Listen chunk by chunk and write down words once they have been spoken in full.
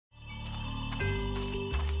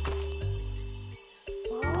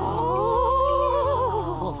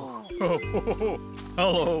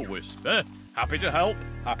Hello, Wissper. Happy to help,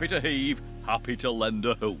 happy to heave, happy to lend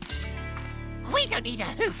a hoof. We don't need a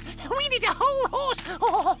hoof. We need a whole horse.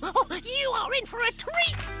 Oh, you are in for a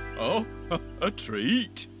treat. Oh, a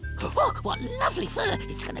treat? Oh, what lovely fur.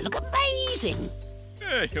 It's going to look amazing.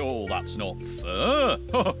 Hey, oh, that's not fur.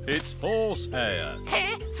 It's horsehair.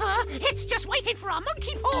 Hair, fur, it's just waiting for our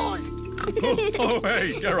monkey paws. Oh,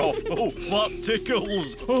 hey, get off. Oh, that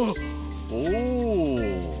tickles.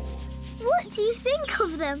 Oh. What do you think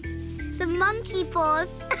of them? The monkey paws.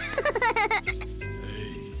 Hey.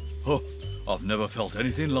 Oh, I've never felt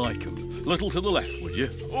anything like them. Little to the left, would you?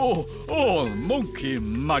 Oh, monkey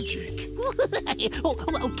magic.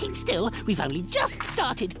 Keep still. We've only just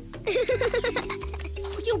started.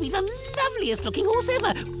 You'll be the loveliest looking horse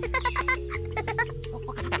ever.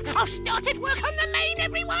 I've started work on the mane,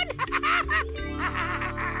 everyone.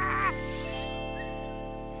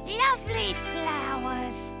 Lovely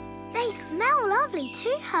flowers. They smell lovely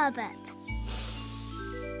too, Herbert.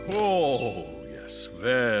 Oh, yes,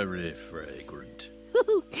 very fragrant.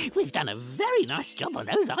 We've done a very nice job on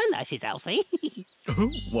those eyelashes, Alfie.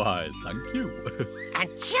 Why, thank you. And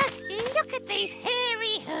just look at these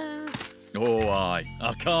hairy hooves. Oh, I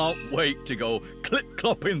can't wait to go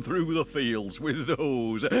clip-clopping through the fields with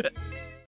those